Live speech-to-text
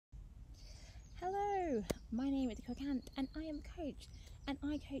My name is Ekua and I am a coach, and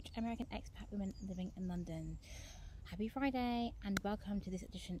I coach American expat women living in London. Happy Friday and welcome to this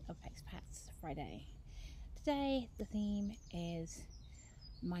edition of Expats Friday. Today the theme is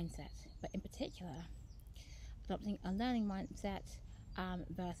mindset, but in particular adopting a learning mindset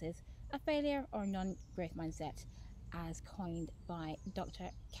versus a failure or non-growth mindset, as coined by Dr.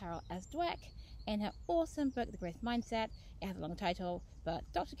 Carol S. Dweck in her awesome book, The Growth Mindset. It has a long title, but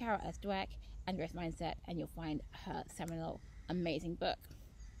Dr. Carol S. Dweck and Growth Mindset, and you'll find her seminal, amazing book.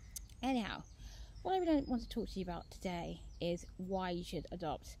 Anyhow, what I really want to talk to you about today is why you should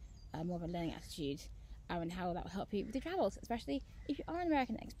adopt more of a learning attitude and how that will help you with your travels, especially if you are an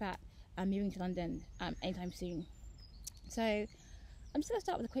American expat moving to London anytime soon. So I'm just going to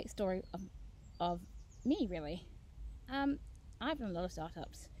start with a quick story of me, really. I've done a lot of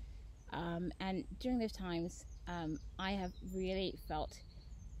startups, and during those times I have really felt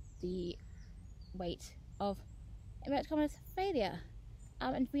the weight of inverted commas failure,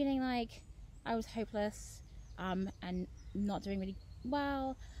 and feeling like I was hopeless and not doing really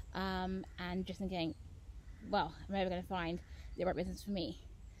well, and just thinking, well, I'm never going to find the right business for me.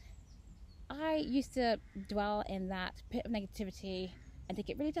 I used to dwell in that pit of negativity and take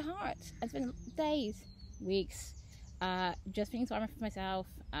it really to heart and spend days, weeks just feeling sorry for myself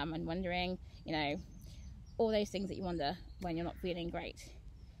and wondering, all those things that you wonder when you're not feeling great.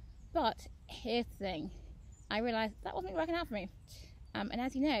 But here's the thing, I realised that wasn't working out for me, and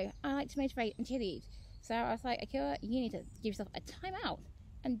as you know, I like to motivate and cheerlead. So I was like, Ekua, you need to give yourself a time out.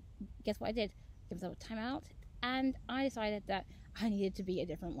 And guess what I did? Give myself a time out, and I decided that I needed to be a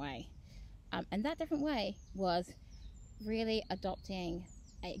different way, and that different way was really adopting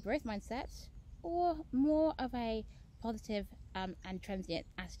a growth mindset, or more of a positive and transient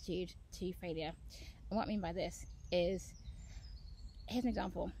attitude to failure. And what I mean by this is, here's an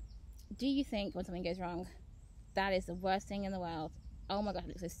example. Do you think when something goes wrong, that is the worst thing in the world? Oh my gosh,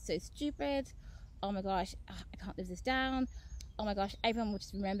 it looks so stupid. Oh my gosh, I can't live this down. Oh my gosh, everyone will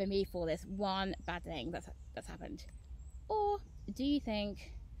just remember me for this one bad thing that's happened. Or do you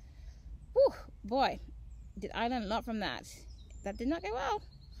think, whew, boy, did I learn a lot from that? That did not go well.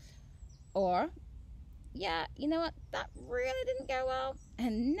 Or, yeah, you know what, that really didn't go well,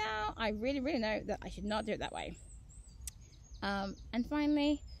 and now I really know that I should not do it that way. And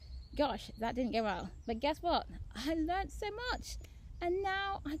finally, gosh, that didn't go well, but guess what, I learned so much, and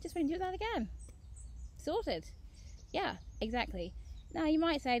now I just want to do that again. Sorted. Yeah, exactly. Now you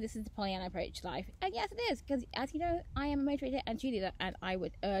might say this is the Pollyanna approach to life, and yes it is, because as you know, I am a motivator and cheerleader, and I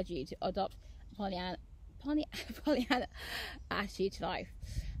would urge you to adopt Pollyanna attitude to life.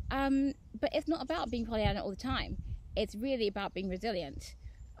 But it's not about being Pollyanna all the time. It's really about being resilient,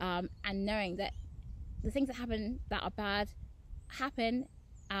 and knowing that the things that happen that are bad happen,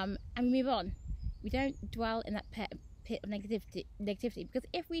 and we move on. We don't dwell in that pit of negativity, because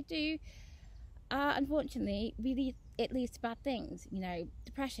if we do, unfortunately, it leads to bad things,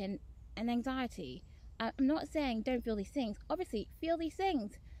 depression and anxiety. I'm not saying don't feel these things. Obviously, feel these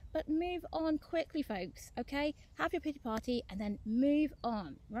things, but move on quickly, folks, okay? Have your pity party and then move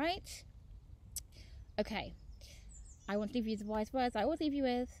on, right? Okay, I want to leave you the wise words I always leave you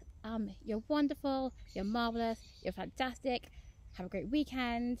with. You're wonderful, you're marvellous, you're fantastic. Have a great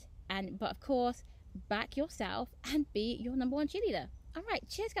weekend, but of course, back yourself and be your #1 cheerleader. All right,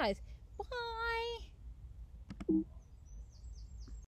 cheers, guys. Bye.